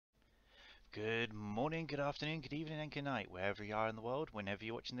Good morning, good afternoon, good evening and good night, wherever you are in the world, whenever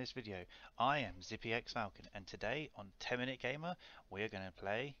you're watching this video. I am ZippyXFalcon and today on 10 Minute Gamer we're going to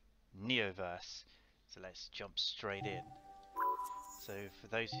play Neoverse. So let's jump straight in. So for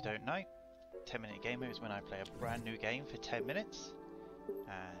those who don't know, 10 Minute Gamer is when I play a brand new game for 10 minutes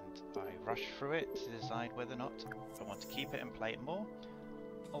and I rush through it to decide whether or not I want to keep it and play it more,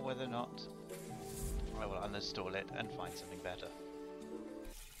 or whether or not I will uninstall it and find something better.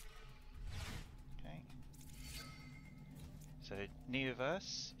 So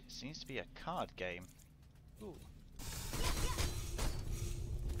Neoverse seems to be a card game. Ooh.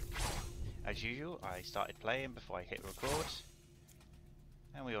 As usual, I started playing before I hit record,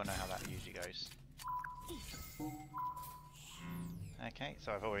 and we all know how that usually goes. Okay,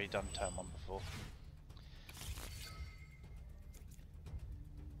 so I've already done turn 1 before.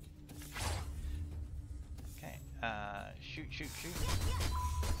 Okay, shoot.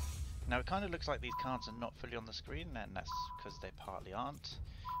 Now it kind of looks like these cards are not fully on the screen, and that's because they partly aren't,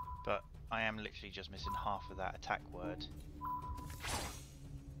 but I am literally just missing half of that attack word.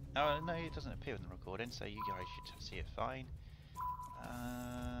 Oh no, it doesn't appear in the recording, so you guys should see it fine.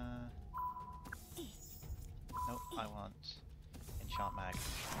 Nope, I want enchant mag.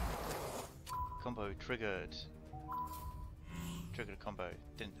 Combo triggered. Triggered a combo,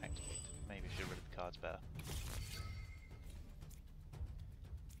 didn't activate. Maybe I should have read the cards better.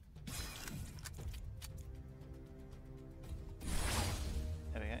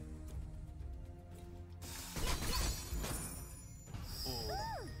 There we go. Ooh.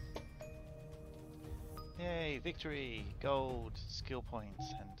 Yay, victory, gold, skill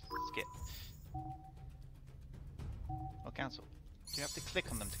points, and skip. Or cancel. Do you have to click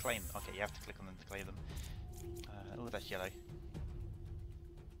on them to claim them? Okay, you have to click on them to claim them. Oh, that's yellow.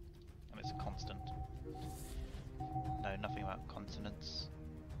 And it's a constant. No, nothing about consonants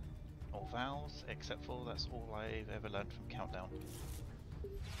or vowels, except for that's all I've ever learned from Countdown.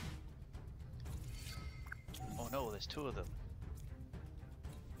 Oh no, there's 2 of them.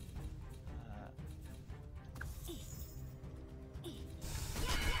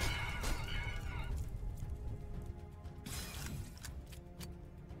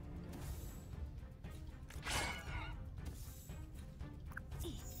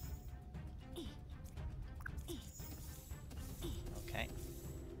 Okay.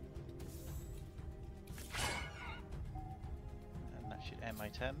 And that should end my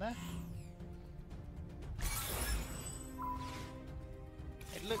turn there.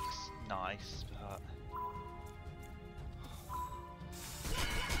 It looks nice, but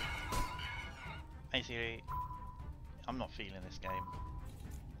basically, I'm not feeling this game.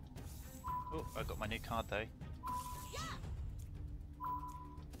 Oh, I got my new card though.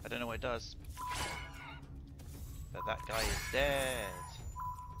 I don't know what it does, but that guy is dead.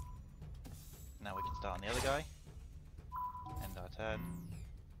 Now we can start on the other guy. End our turn.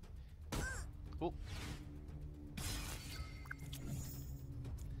 Oh.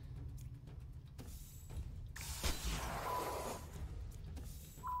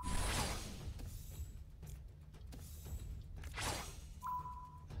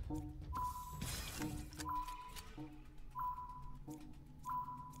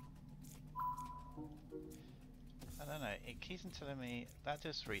 I don't know, it keeps on telling me that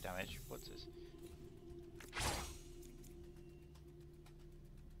does 3 damage. What's this?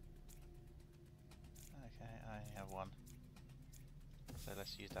 Okay, I have 1. So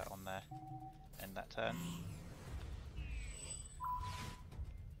let's use that on there. End that turn.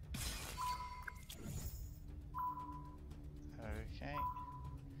 Okay.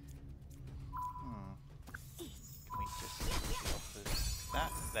 Can we just off with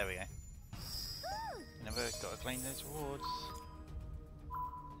that? There we go. Never got to claim those rewards.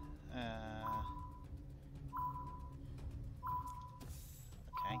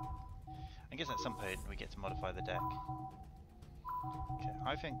 Okay. I guess at some point we get to modify the deck. Okay,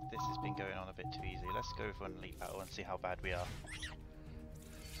 I think this has been going on a bit too easy. Let's go for an elite battle and see how bad we are.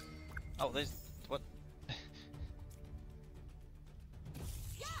 Oh, there's... what?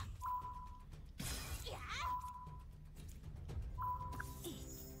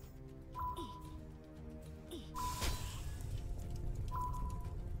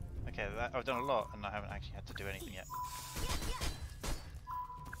 Okay, I've done a lot and I haven't actually had to do anything yet.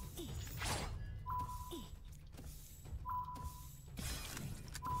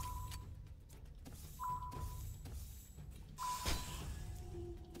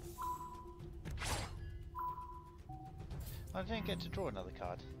 I didn't get to draw another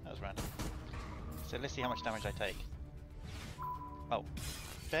card. That was random. So let's see how much damage I take. Oh,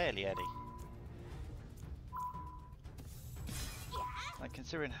 barely Eddie. Like,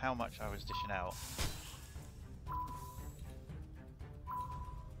 considering how much I was dishing out.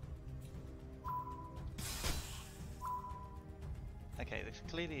 Okay, there's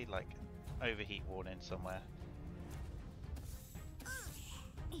clearly like an overheat warning somewhere.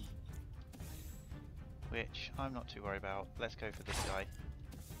 Which I'm not too worried about. Let's go for this guy.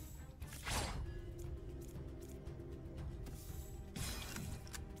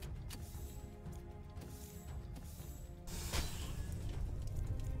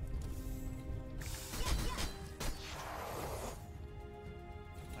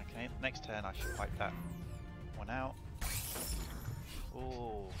 Okay, next turn I should wipe that one out.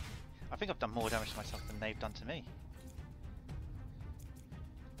 Oh, I think I've done more damage to myself than they've done to me.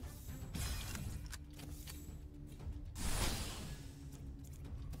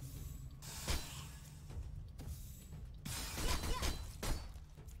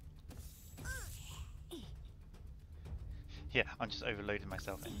 Yeah, I'm just overloading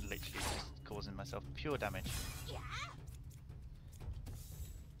myself and literally just causing myself pure damage.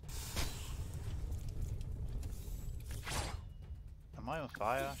 Am I on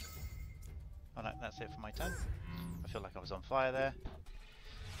fire? Oh no, that's it for my turn. I feel like I was on fire there.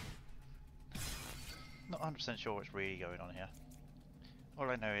 Not 100% sure what's really going on here. All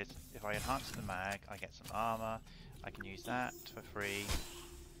I know is if I enhance the mag, I get some armor. I can use that for free.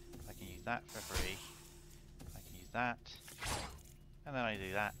 I can use that for free. I can use that. And then I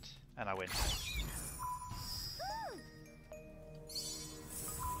do that, and I win.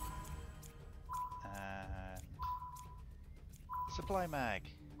 And supply mag.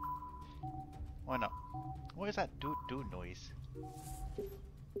 Why not? What is that do noise?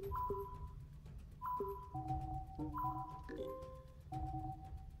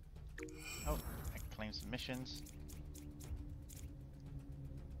 Oh, I can claim some missions.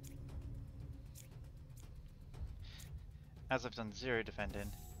 As I've done 0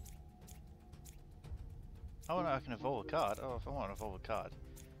 defending. Oh no, I can evolve a card. Oh, if I want to evolve a card.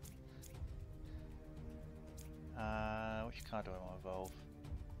 Which card do I want to evolve?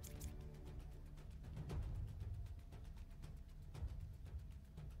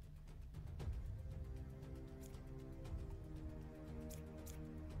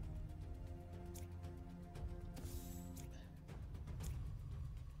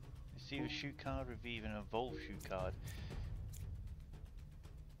 Receive a shoot card, revive an evolve shoot card.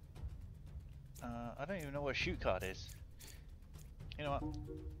 I don't even know what a shoot card is. You know what?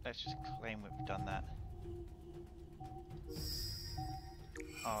 Let's just claim we've done that.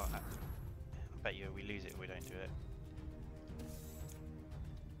 Oh, I bet you we lose it if we don't do it.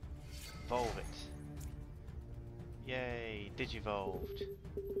 Evolve it. Yay, digivolved.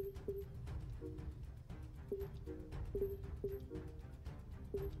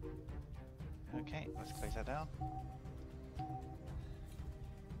 Okay, let's close that down.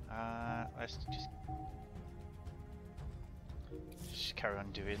 Let's just carry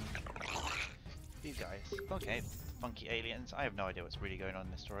on doing these guys. Okay, funky aliens. I have no idea what's really going on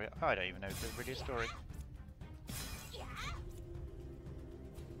in this story. I don't even know if there's really a story.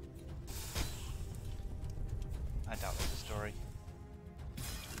 I doubt there's a story.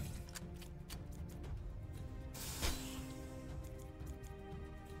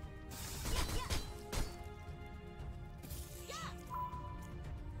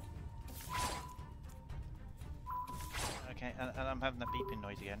 Okay, and I'm having that beeping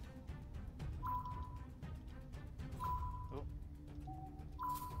noise again. Oh.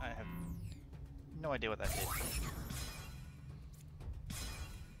 I have no idea what that did.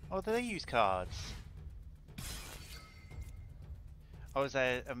 Oh, do they use cards? Oh, is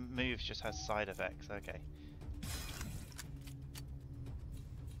there a move just has side effects? Okay.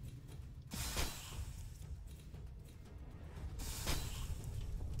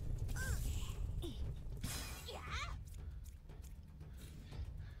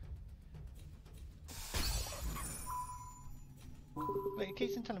 Wait, it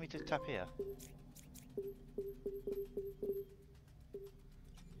keeps on telling me to tap here.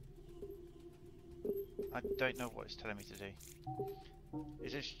 I don't know what it's telling me to do.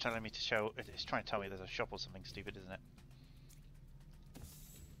 It's just telling me to show. It's trying to tell me there's a shop or something stupid, isn't it?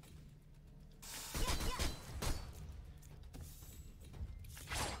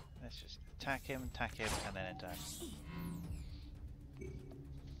 Let's just attack him, and then enter.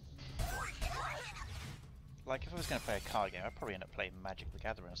 Like, if I was going to play a card game, I'd probably end up playing Magic the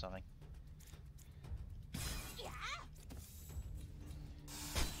Gathering or something.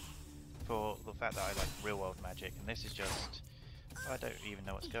 For the fact that I like real world Magic, and this is just, I don't even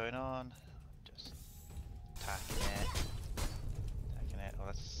know what's going on. Just attacking it. Oh,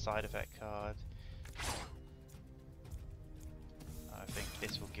 that's a side effect card. I think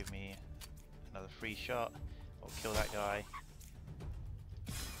this will give me another free shot. I'll kill that guy.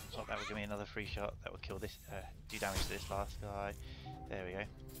 Oh, that will give me another free shot. That will kill this, do damage to this last guy. There we go.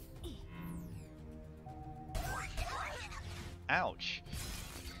 Ouch!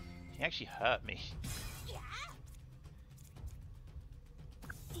 He actually hurt me.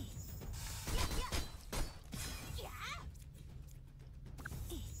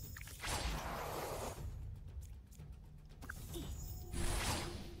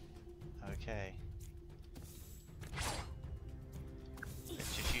 Okay.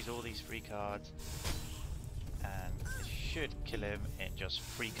 Let's just use all these free cards, and it should kill him in just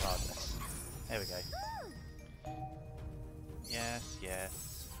free cardless. There we go. Yes,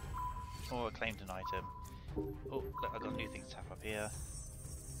 yes. Oh, I claimed an item. Oh, look, I've got new things to tap up here.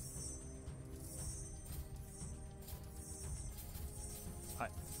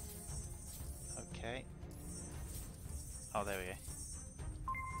 Right. Okay. Oh, there we go.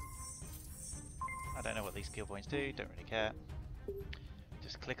 I don't know what these skill points do, don't really care.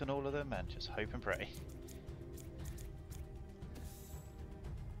 Just click on all of them and just hope and pray.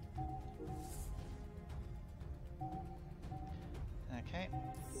 Okay.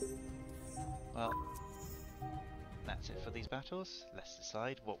 Well, that's it for these battles. Let's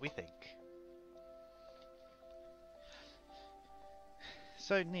decide what we think.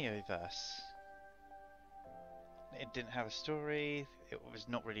 So, Neoverse. It didn't have a story, it was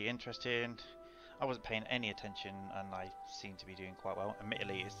not really interesting. I wasn't paying any attention and I seem to be doing quite well.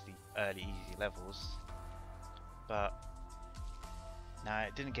 Admittedly, it's the early easy levels, but no,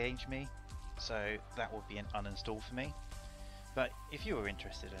 it didn't engage me, so that would be an uninstall for me. But if you were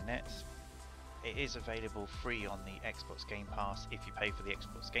interested in it, it is available free on the Xbox Game Pass if you pay for the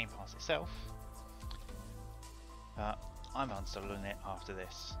Xbox Game Pass itself. But I'm uninstalling it after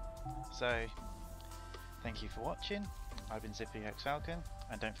this. So, thank you for watching. I've been ZippyX Falcon,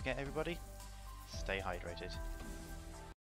 and don't forget everybody, stay hydrated.